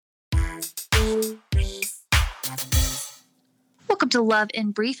Welcome to Love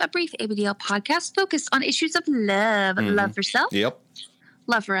in Brief, a brief ABDL podcast focused on issues of love. Love for self. Yep.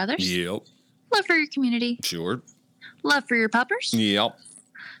 Love for others. Yep. Love for your community. Sure. Love for your puppers. Yep.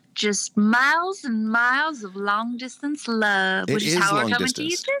 Just miles and miles of long-distance love, which is how we're coming to you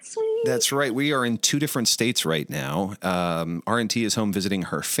this week. That's right. We are in 2 different states right now. RNT is home visiting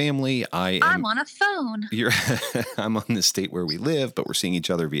her family. I'm on a phone. I'm on the state where we live, but we're seeing each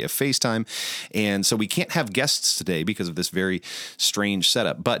other via FaceTime. And so we can't have guests today because of this very strange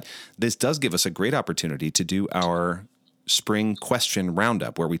setup. But this does give us a great opportunity to do our spring question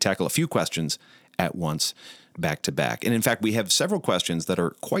roundup, where we tackle a few questions at once, back to back. And in fact, we have several questions that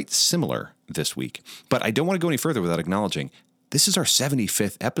are quite similar this week. But I don't want to go any further without acknowledging this is our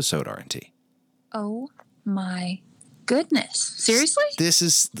 75th episode, RNT. Oh my goodness. Seriously? This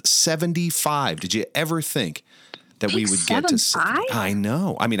is 75. Did you ever think that we would get to 75? I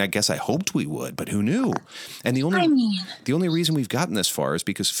know. I mean, I guess I hoped we would, but who knew? And the only reason we've gotten this far is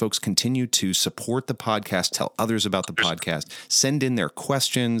because folks continue to support the podcast, tell others about the podcast, send in their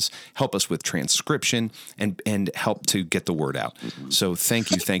questions, help us with transcription, and help to get the word out. So thank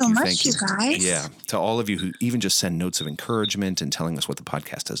you. Guys. Yeah. To all of you who even just send notes of encouragement and telling us what the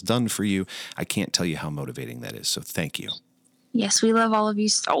podcast has done for you. I can't tell you how motivating that is. So thank you. Yes, we love all of you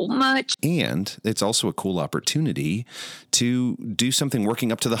so much. And it's also a cool opportunity to do something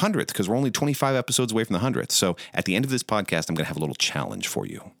working up to the 100th, because we're only 25 episodes away from the 100th. So at the end of this podcast, I'm going to have a little challenge for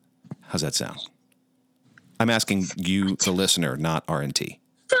you. How's that sound? I'm asking you, the listener, not RNT.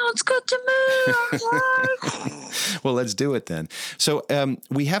 Sounds good to me. Well, let's do it then. So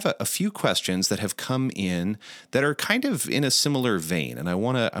we have a few questions that have come in that are kind of in a similar vein, and I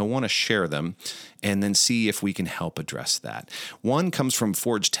want to share them and then see if we can help address that. One comes from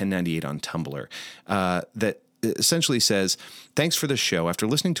Forge1098 on Tumblr that essentially says, "Thanks for the show. After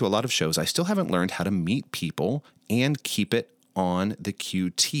listening to a lot of shows, I still haven't learned how to meet people and keep it on the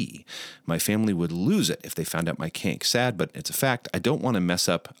QT. My family would lose it if they found out my kink. Sad, but it's a fact. I don't want to mess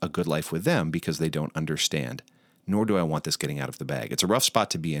up a good life with them because they don't understand. Nor do I want this getting out of the bag. It's a rough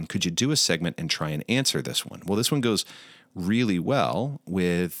spot to be in. Could you do a segment and try and answer this one?" Well, this one goes really well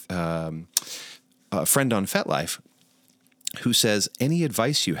with a friend on FetLife who says, "Any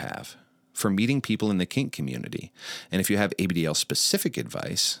advice you have for meeting people in the kink community? And if you have ABDL specific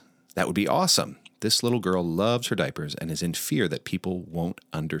advice, that would be awesome. This little girl loves her diapers and is in fear that people won't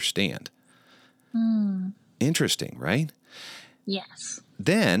understand." Interesting, right? Yes.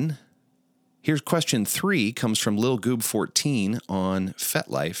 Then here's question 3, comes from Lil Goob 14 on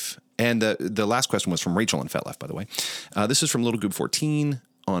FetLife. And the last question was from Rachel on FetLife, by the way. This is from Lil Goob 14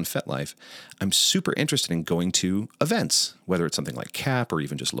 on FetLife. "I'm super interested in going to events, whether it's something like CAP or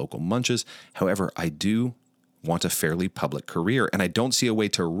even just local munches. However, I do want a fairly public career, and I don't see a way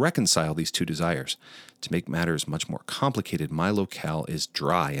to reconcile these two desires. To make matters much more complicated, my locale is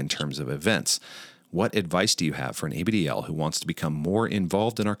dry in terms of events. What advice do you have for an ABDL who wants to become more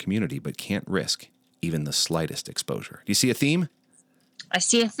involved in our community but can't risk even the slightest exposure?" Do you see a theme? I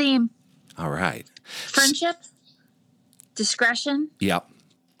see a theme. All right. Friendship, discretion. Yep.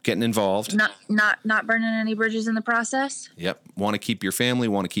 Getting involved. Not burning any bridges in the process. Yep. Want to keep your family,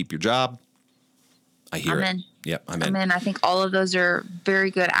 want to keep your job. I hear it. In. Yep, I'm in. I think all of those are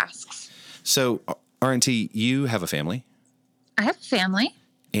very good asks. So, RNT, you have a family. I have a family.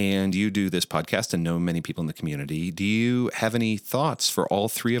 And you do this podcast and know many people in the community. Do you have any thoughts for all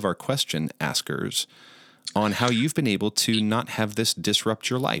 3 of our question askers on how you've been able to not have this disrupt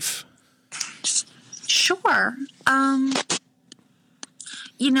your life? Sure.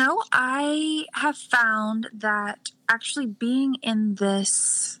 I have found that actually being in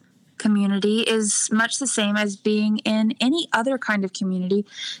this community is much the same as being in any other kind of community,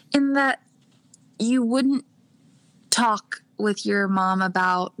 in that you wouldn't talk with your mom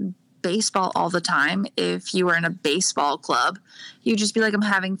about baseball all the time if you were in a baseball club. You'd just be like, "I'm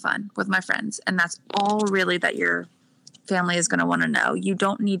having fun with my friends." And that's all really that your family is going to want to know. You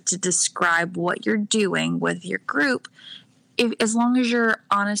don't need to describe what you're doing with your group, as long as you're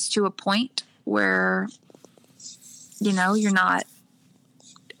honest to a point where, you're not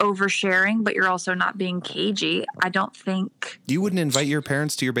oversharing, but you're also not being cagey. I don't think... You wouldn't invite your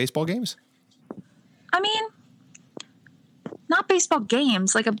parents to your baseball games? I mean, not baseball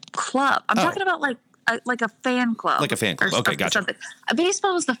games, like a club. I'm talking about like a fan club. Like a fan club. Okay, gotcha. Something.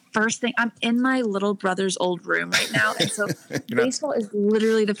 Baseball was the first thing. I'm in my little brother's old room right now, and so baseball is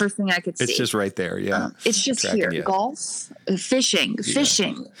literally the first thing I could see. It's just right there, yeah. It's just here. You. Golf, fishing.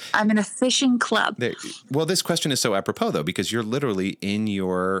 I'm in a fishing club. Well, this question is so apropos, though, because you're literally in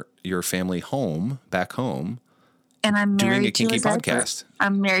your family home, back home, And I'm doing married a kinky to a diaper. podcast.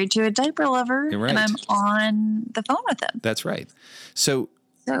 I'm married to a diaper lover, You're right. and I'm on the phone with him. That's right. So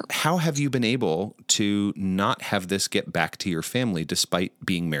how have you been able to not have this get back to your family despite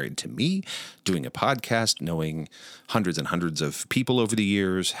being married to me, doing a podcast, knowing hundreds and hundreds of people over the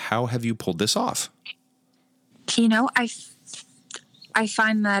years? How have you pulled this off? You know, I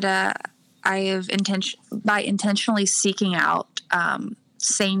find that I have by intentionally seeking out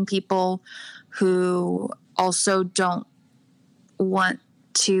sane people who also don't want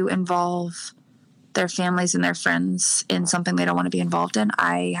to involve their families and their friends in something they don't want to be involved in.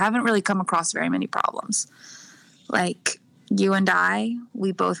 I haven't really come across very many problems. Like you and I,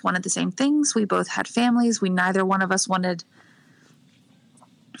 we both wanted the same things. We both had families. Neither one of us wanted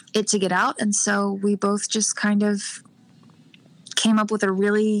it to get out. And so we both just kind of came up with a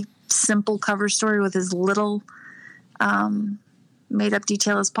really simple cover story with as little made up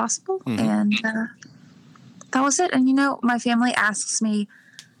detail as possible. Mm-hmm. And that was it. And, you know, my family asks me,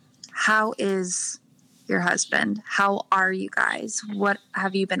 how is your husband? How are you guys? What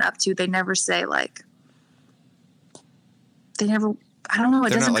have you been up to? They never say I don't know. It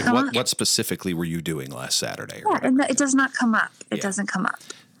They're doesn't not like, come up. What specifically were you doing last Saturday? Yeah, and it does not come up. It doesn't come up.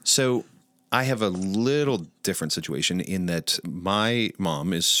 So I have a little different situation in that my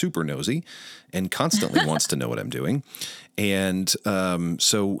mom is super nosy and constantly wants to know what I'm doing. And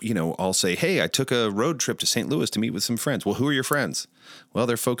so, you know, I'll say, hey, I took a road trip to St. Louis to meet with some friends. Well, who are your friends? Well,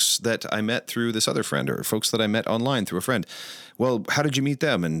 they're folks that I met through this other friend or folks that I met online through a friend. Well, how did you meet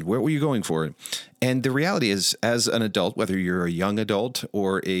them and where were you going for? And the reality is, as an adult, whether you're a young adult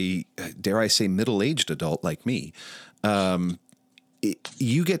or a, dare I say, middle-aged adult like me,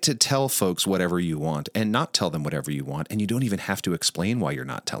 you get to tell folks whatever you want and not tell them whatever you want. And you don't even have to explain why you're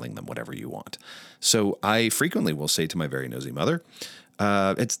not telling them whatever you want. So I frequently will say to my very nosy mother,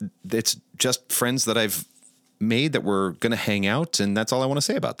 it's just friends that I've made that we're going to hang out. And that's all I want to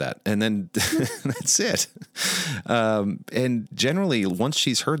say about that. And then that's it. And generally, once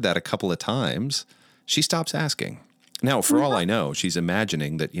she's heard that a couple of times, she stops asking. Now, for all I know, she's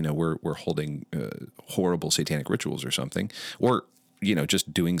imagining that, you know, we're holding horrible satanic rituals or something, or, you know,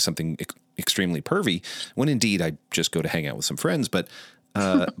 just doing something extremely pervy, when indeed I just go to hang out with some friends. But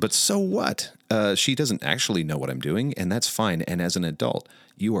so what? She doesn't actually know what I'm doing, and that's fine. And as an adult,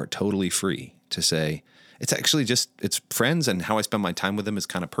 you are totally free to say, it's actually just, it's friends, and how I spend my time with them is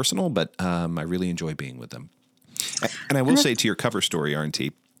kind of personal, but I really enjoy being with them. And I will say to your cover story,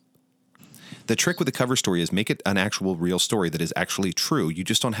 R&T, the trick with the cover story is make it an actual real story that is actually true. You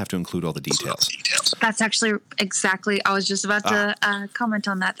just don't have to include all the details. That's actually exactly, I was just about to comment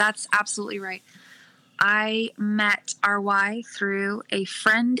on that. That's absolutely right. I met RY through a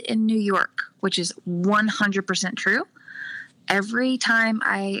friend in New York, which is 100% true. Every time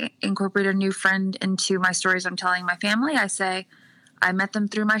I incorporate a new friend into my stories I'm telling my family, I say, I met them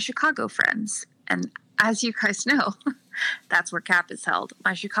through my Chicago friends. And as you guys know, that's where CAP is held.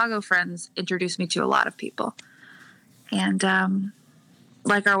 My Chicago friends introduced me to a lot of people. And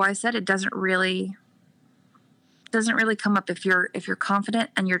like RY said, it doesn't really come up if you're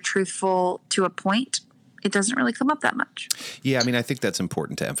confident and you're truthful to a point. It doesn't really come up that much. Yeah, I mean, I think that's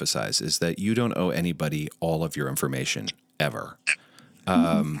important to emphasize, is that you don't owe anybody all of your information ever,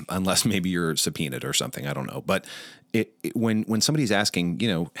 unless maybe you're subpoenaed or something. I don't know. But when somebody's asking, you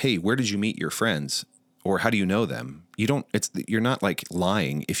know, hey, where did you meet your friends? Or how do you know them? You're not like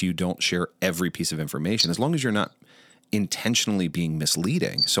lying if you don't share every piece of information, as long as you're not intentionally being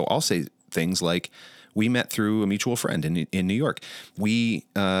misleading. So I'll say things like, we met through a mutual friend in New York. We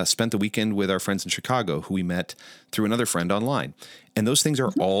spent the weekend with our friends in Chicago, who we met through another friend online. And those things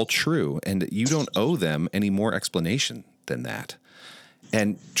are all true. And you don't owe them any more explanation than that.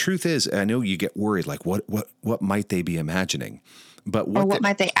 And truth is, I know you get worried, like what might they be imagining? But what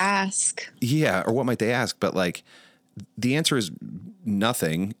might they ask? Yeah, or what might they ask? But like, the answer is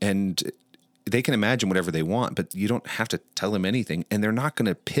nothing, and they can imagine whatever they want, but you don't have to tell them anything, and they're not going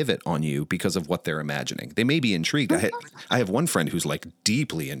to pivot on you because of what they're imagining. They may be intrigued. I have one friend who's like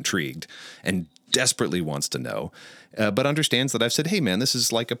deeply intrigued and desperately wants to know, but understands that I've said, hey man, this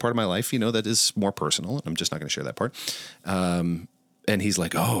is like a part of my life, you know, that is more personal, and I'm just not going to share that part. And he's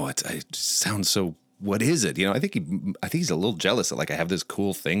like, oh, it sounds so, what is it? You know, I think he's a little jealous that like I have this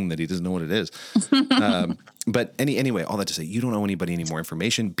cool thing that he doesn't know what it is. But anyway, all that to say, you don't owe anybody any more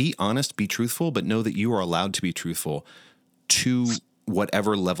information. Be honest, be truthful, but know that you are allowed to be truthful to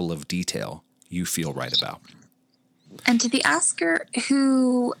whatever level of detail you feel right about. And to the asker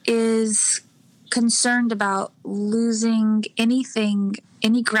who is concerned about losing anything,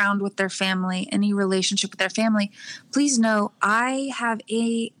 any ground with their family, any relationship with their family, please know I have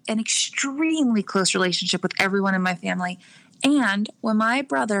an extremely close relationship with everyone in my family. And when my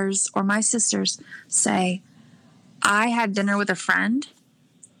brothers or my sisters say, I had dinner with a friend,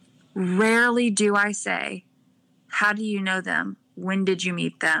 rarely do I say, how do you know them? When did you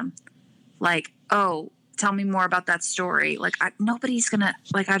meet them? Like, oh, tell me more about that story. Like, nobody's gonna,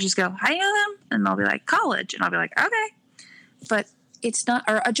 like, I just go, how do you know them? And they'll be like, college. And I'll be like, okay. But it's not,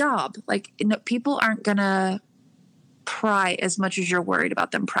 or a job. Like, people aren't gonna pry as much as you're worried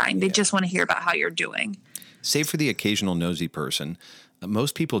about them prying. They just want to hear about how you're doing. Save for the occasional nosy person,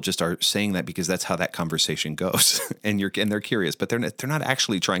 most people just are saying that because that's how that conversation goes, and they're curious, but they're not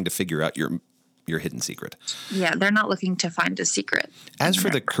actually trying to figure out your hidden secret. Yeah, they're not looking to find a secret. As for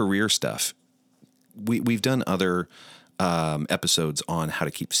the career stuff, we've done other episodes on how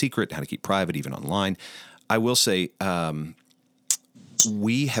to keep secret, how to keep private, even online. I will say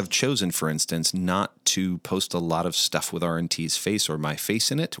we have chosen, for instance, not to post a lot of stuff with R&T's face or my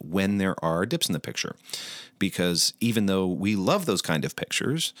face in it when there are dips in the picture. Because even though we love those kind of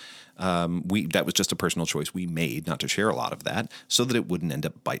pictures, that was just a personal choice we made not to share a lot of that so that it wouldn't end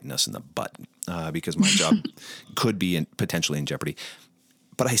up biting us in the butt because my job could be potentially in jeopardy.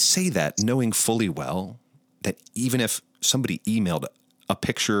 But I say that knowing fully well that even if somebody emailed a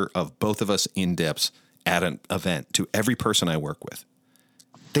picture of both of us in dips at an event to every person I work with,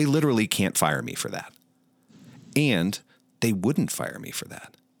 they literally can't fire me for that. And they wouldn't fire me for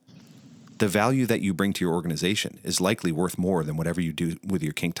that. The value that you bring to your organization is likely worth more than whatever you do with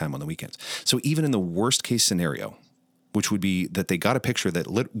your kink time on the weekends. So even in the worst case scenario, which would be that they got a picture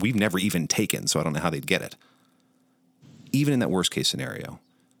that we've never even taken, so I don't know how they'd get it. Even in that worst case scenario,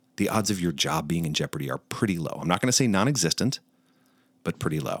 the odds of your job being in jeopardy are pretty low. I'm not going to say non-existent, but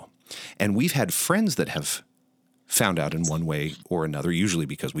pretty low. And we've had friends that have found out in one way or another, usually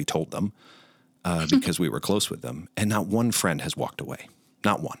because we told them, because we were close with them, and not one friend has walked away.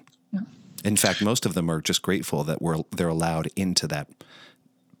 Not one. No. In fact, most of them are just grateful that they're allowed into that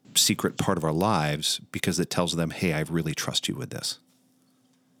secret part of our lives because it tells them, hey, I really trust you with this.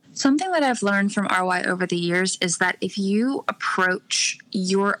 Something that I've learned from RY over the years is that if you approach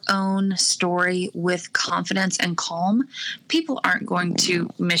your own story with confidence and calm, people aren't going to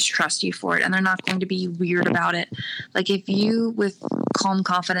mistrust you for it, and they're not going to be weird about it. Like if you, with calm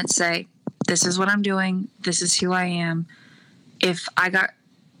confidence, say, this is what I'm doing, this is who I am. If I got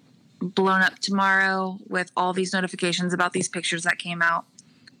blown up tomorrow with all these notifications about these pictures that came out,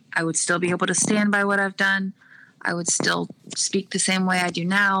 I would still be able to stand by what I've done. I would still speak the same way I do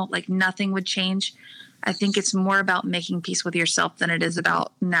now. Like nothing would change. I think it's more about making peace with yourself than it is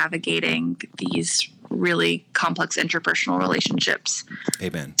about navigating these really complex interpersonal relationships.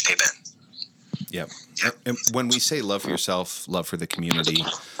 Amen. Yep. And when we say love for yourself, love for the community,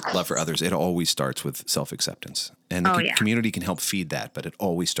 love for others, it always starts with self-acceptance. And the community can help feed that, but it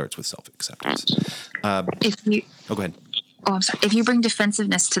always starts with self-acceptance. Go ahead. Oh, I'm sorry. If you bring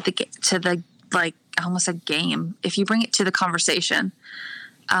defensiveness to the like almost a game, if you bring it to the conversation,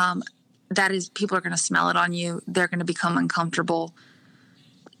 that is, people are going to smell it on you. They're going to become uncomfortable.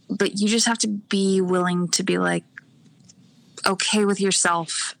 But you just have to be willing to be like okay with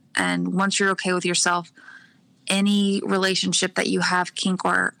yourself. And once you're okay with yourself, any relationship that you have, kink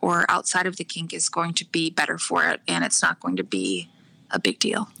or outside of the kink, is going to be better for it. And it's not going to be a big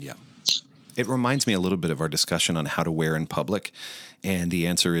deal. Yeah. It reminds me a little bit of our discussion on how to wear in public. And the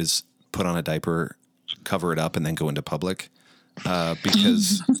answer is put on a diaper, cover it up, and then go into public.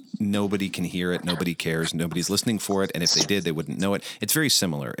 Because nobody can hear it. Nobody cares. Nobody's listening for it. And if they did, they wouldn't know it. It's very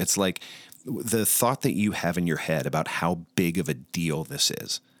similar. It's like the thought that you have in your head about how big of a deal this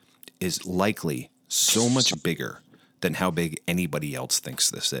is likely so much bigger than how big anybody else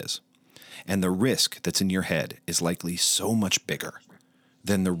thinks this is. And the risk that's in your head is likely so much bigger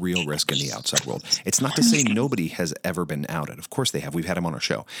than the real risk in the outside world. It's not to say nobody has ever been outed. Of course they have. We've had them on our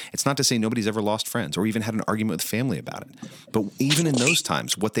show. It's not to say nobody's ever lost friends or even had an argument with family about it. But even in those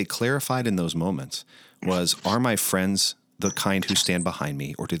times, what they clarified in those moments was, are my friends the kind who stand behind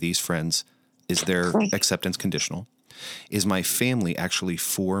me, or do these friends, is their acceptance conditional? Is my family actually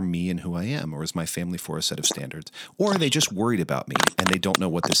for me and who I am, or is my family for a set of standards? Or are they just worried about me and they don't know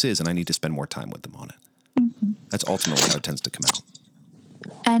what this is and I need to spend more time with them on it? Mm-hmm. That's ultimately how it tends to come out.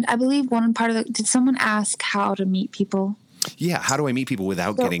 And I believe one part of did someone ask how to meet people? Yeah, how do I meet people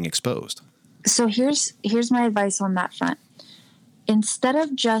without getting exposed? So here's my advice on that front. Instead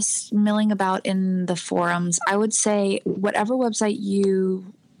of just milling about in the forums, I would say whatever website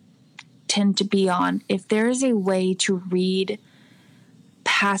you tend to be on, if there is a way to read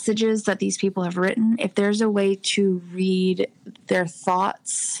passages that these people have written, if there's a way to read their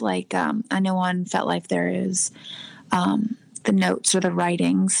thoughts, like I know on FetLife there is the notes or the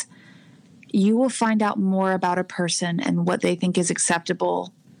writings, you will find out more about a person and what they think is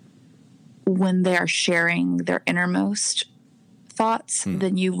acceptable when they're sharing their innermost thoughts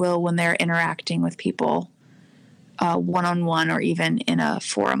than you will when they're interacting with people one-on-one or even in a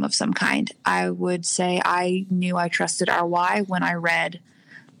forum of some kind. I would say I knew I trusted RY when I read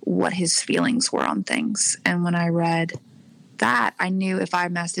what his feelings were on things. And when I read that, I knew if I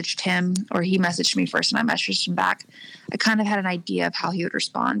messaged him or he messaged me first and I messaged him back, I kind of had an idea of how he would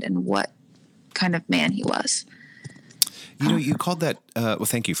respond and what kind of man he was. You know, you called that, well,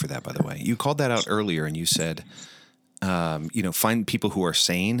 thank you for that, by the way. You called that out earlier and you said, find people who are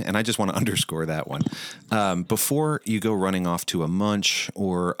sane. And I just want to underscore that one. Before you go running off to a munch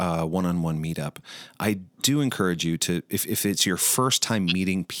or a one-on-one meetup, I do encourage you to, if it's your first time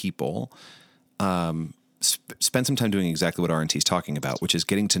meeting people, spend some time doing exactly what R&T is talking about, which is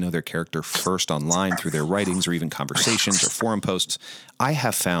getting to know their character first online through their writings or even conversations or forum posts. I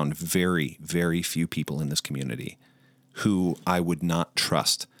have found very, very few people in this community who I would not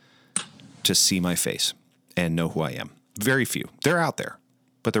trust to see my face and know who I am. Very few. They're out there,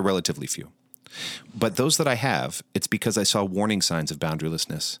 but they're relatively few. But those that I have, it's because I saw warning signs of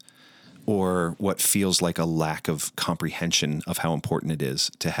boundarylessness or what feels like a lack of comprehension of how important it is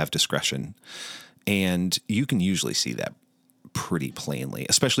to have discretion. And you can usually see that pretty plainly,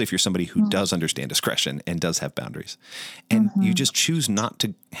 especially if you're somebody who does understand discretion and does have boundaries. And you just choose not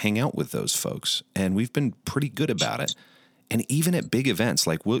to hang out with those folks. And we've been pretty good about it. And even at big events,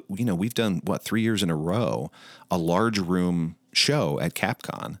 like, we've done, 3 years in a row, a large room show at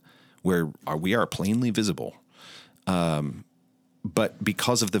Capcom where we are plainly visible. But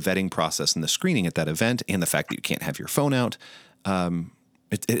because of the vetting process and the screening at that event and the fact that you can't have your phone out,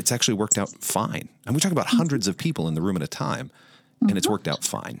 it's actually worked out fine. And we talk about hundreds of people in the room at a time, and it's worked out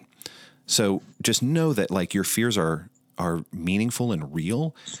fine. So just know that, like, your fears are meaningful and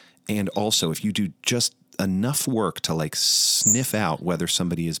real. And also, if you do just enough work to, like, sniff out whether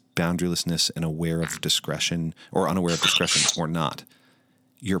somebody is boundarylessness and aware of discretion or unaware of discretion or not,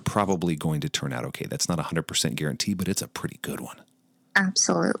 you're probably going to turn out okay. That's not a 100% guarantee, but it's a pretty good one.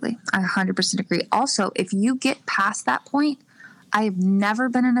 Absolutely. I 100% agree. Also, if you get past that point, I have never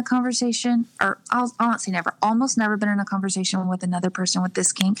been in a conversation, or I'll not say never, almost never been in a conversation with another person with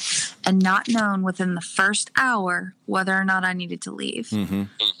this kink and not known within the first hour whether or not I needed to leave. Mm-hmm.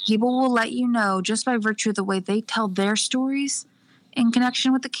 People will let you know just by virtue of the way they tell their stories in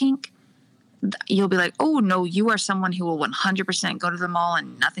connection with the kink. You'll be like, oh, no, you are someone who will 100% go to the mall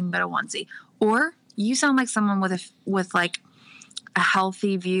in nothing but a onesie. Or you sound like someone with like a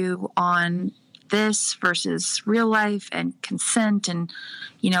healthy view on this versus real life and consent. And,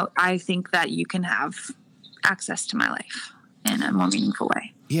 I think that you can have access to my life in a more meaningful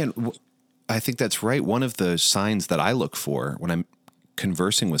way. Yeah. I think that's right. One of the signs that I look for when I'm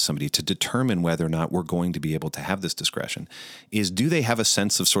conversing with somebody to determine whether or not we're going to be able to have this discretion is, do they have a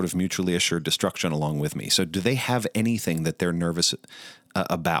sense of sort of mutually assured destruction along with me? So do they have anything that they're nervous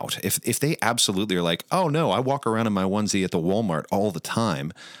about? If they absolutely are like, oh no, I walk around in my onesie at the Walmart all the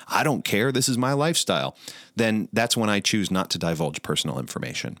time, I don't care, this is my lifestyle, then that's when I choose not to divulge personal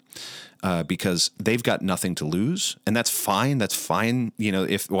information. Because they've got nothing to lose, and that's fine. That's fine.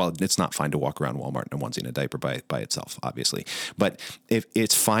 It's not fine to walk around Walmart in a onesie and a diaper by itself, obviously. But if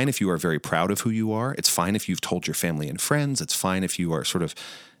it's fine if you are very proud of who you are. It's fine if you've told your family and friends. It's fine if you are sort of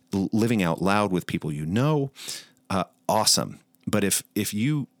living out loud with people you know. Awesome. But if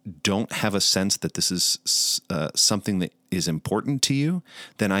you don't have a sense that this is something that is important to you,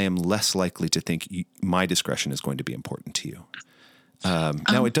 then I am less likely to think my discretion is going to be important to you.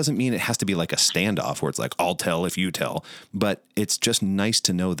 Now, it doesn't mean it has to be like a standoff where it's like, I'll tell if you tell, but it's just nice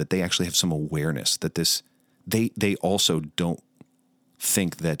to know that they actually have some awareness that they also don't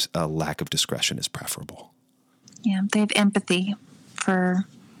think that a lack of discretion is preferable. Yeah, they have empathy for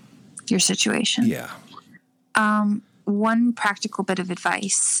your situation. Yeah. One practical bit of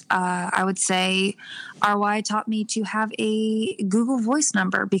advice, I would say RY taught me to have a Google Voice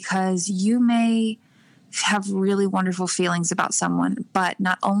number, because you may have really wonderful feelings about someone, but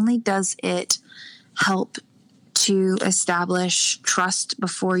not only does it help to establish trust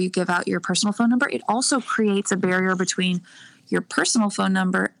before you give out your personal phone number, it also creates a barrier between your personal phone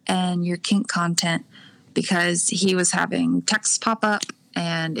number and your kink content, because he was having texts pop up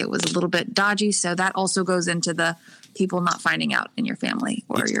and it was a little bit dodgy. So that also goes into the people not finding out in your family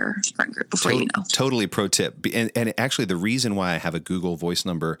or your friend group before you know. Totally pro tip. And actually the reason why I have a Google Voice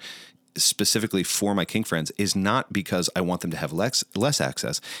number specifically for my kink friends is not because I want them to have less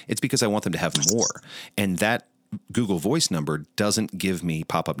access. It's because I want them to have more. And that Google Voice number doesn't give me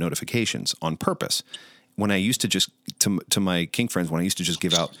pop-up notifications on purpose. When I used to just, to my kink friends, when I used to just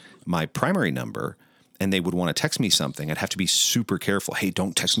give out my primary number and they would want to text me something, I'd have to be super careful. Hey,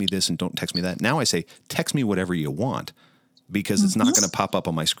 don't text me this and don't text me that. Now I say, text me whatever you want, because it's not going to pop up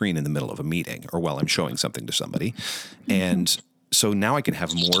on my screen in the middle of a meeting or while I'm showing something to somebody. And so now I can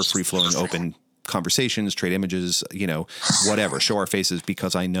have more free-flowing, open conversations, trade images, whatever, show our faces,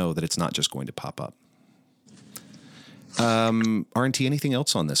 because I know that it's not just going to pop up. R&T, anything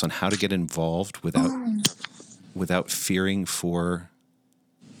else on this, on how to get involved without fearing for,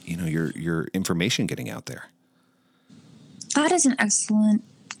 your information getting out there? That is an excellent,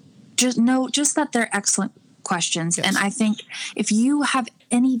 just that they're excellent questions. Yes. And I think if you have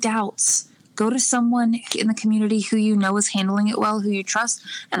any doubts, go to someone in the community who you know is handling it well, who you trust,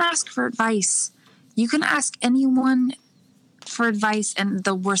 and ask for advice. You can ask anyone for advice, and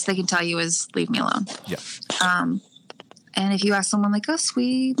the worst they can tell you is leave me alone. Yeah. And if you ask someone like us,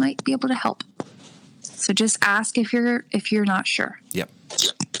 we might be able to help. So just ask if you're not sure. Yep.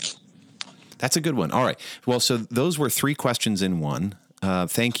 That's a good one. All right. Well, so those were 3 questions in one.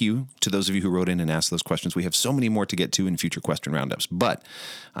 Thank you to those of you who wrote in and asked those questions. We have so many more to get to in future question roundups, but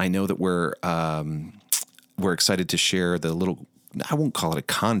I know that we're excited to share the little, I won't call it a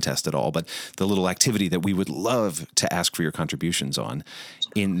contest at all, but the little activity that we would love to ask for your contributions on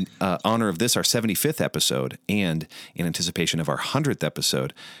in honor of this, our 75th episode, and in anticipation of our 100th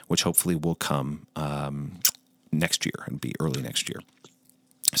episode, which hopefully will come next year and be early next year.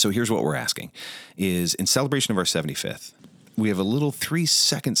 So here's what we're asking is, in celebration of our 75th, we have a little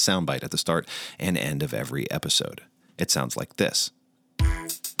 3-second soundbite at the start and end of every episode. It sounds like this.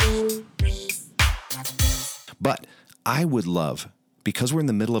 But I would love, because we're in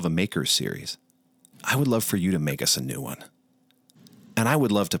the middle of a Makers series, I would love for you to make us a new one. And I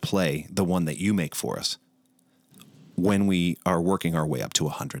would love to play the one that you make for us when we are working our way up to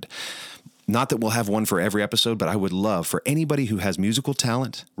 100. Not that we'll have one for every episode, but I would love for anybody who has musical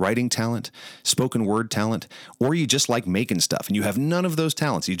talent, writing talent, spoken word talent, or you just like making stuff and you have none of those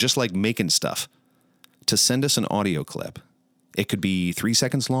talents, you just like making stuff, to send us an audio clip. It could be 3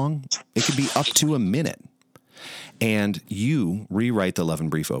 seconds long. It could be up to a minute. And you rewrite the Love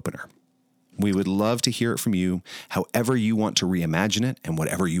and Brief opener. We would love to hear it from you, however you want to reimagine it and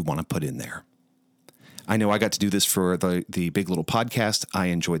whatever you want to put in there. I know I got to do this for the Big Little Podcast. I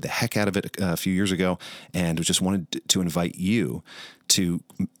enjoyed the heck out of it a few years ago and just wanted to invite you to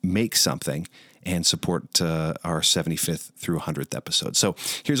make something and support our 75th through 100th episode. So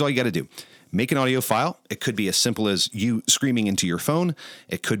here's all you got to do. Make an audio file. It could be as simple as you screaming into your phone.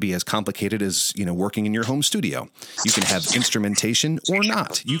 It could be as complicated as, working in your home studio. You can have instrumentation or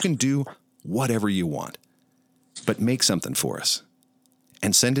not. You can do whatever you want, but make something for us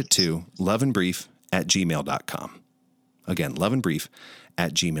and send it to loveandbrief@gmail.com. Again,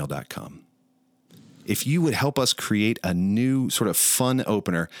 loveandbrief@gmail.com. If you would help us create a new sort of fun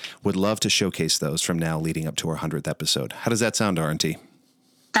opener, would love to showcase those from now leading up to our 100th episode. How does that sound, R&T?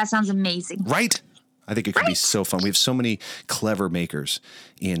 That sounds amazing. Right? I think it could be so fun. We have so many clever makers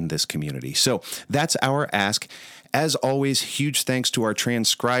in this community. So that's our ask. As always, huge thanks to our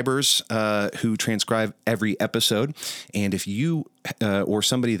transcribers who transcribe every episode. And if you or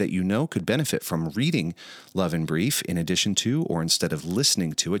somebody that you know could benefit from reading Love and Brief in addition to or instead of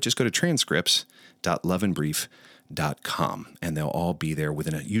listening to it, just go to transcripts.loveandbrief.com and they'll all be there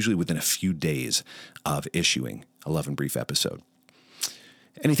usually within a few days of issuing a Love and Brief episode.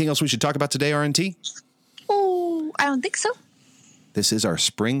 Anything else we should talk about today, R&T? Oh, I don't think so. This is our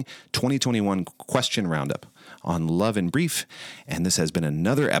spring 2021 question roundup on Love and Brief, and this has been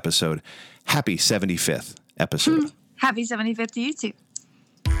another episode. Happy 75th episode. Happy 75th to you too.